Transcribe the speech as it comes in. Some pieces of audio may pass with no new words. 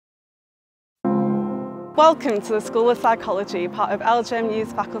Welcome to the School of Psychology, part of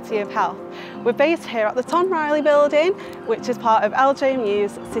LJMU's Faculty of Health. We're based here at the Tom Riley building, which is part of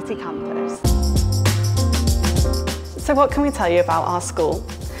LJMU's City Campus. So what can we tell you about our school?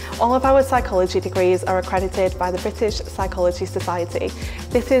 All of our psychology degrees are accredited by the British Psychology Society.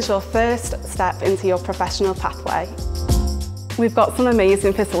 This is your first step into your professional pathway. We've got some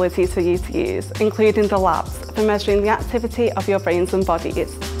amazing facilities for you to use, including the labs for measuring the activity of your brains and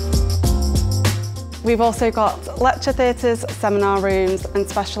bodies. We've also got lecture theatres, seminar rooms and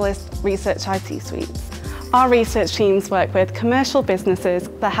specialist research IT suites. Our research teams work with commercial businesses,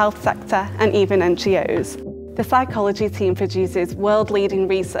 the health sector and even NGOs. The psychology team produces world-leading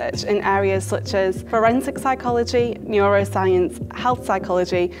research in areas such as forensic psychology, neuroscience, health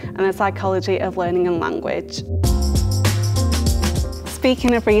psychology and the psychology of learning and language.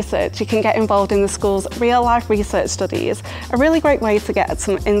 Speaking of research, you can get involved in the school's real-life research studies, a really great way to get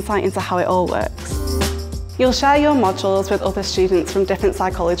some insight into how it all works. You'll share your modules with other students from different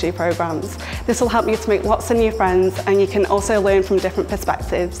psychology programmes. This will help you to make lots of new friends and you can also learn from different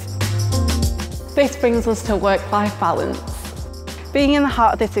perspectives. This brings us to work-life balance. Being in the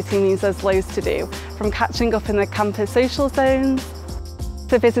heart of the city means there's loads to do, from catching up in the campus social zones,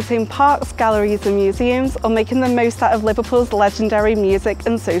 to visiting parks, galleries and museums, or making the most out of Liverpool's legendary music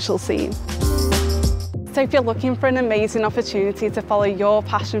and social scene. So if you're looking for an amazing opportunity to follow your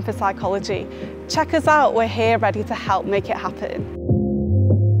passion for psychology, check us out, we're here ready to help make it happen.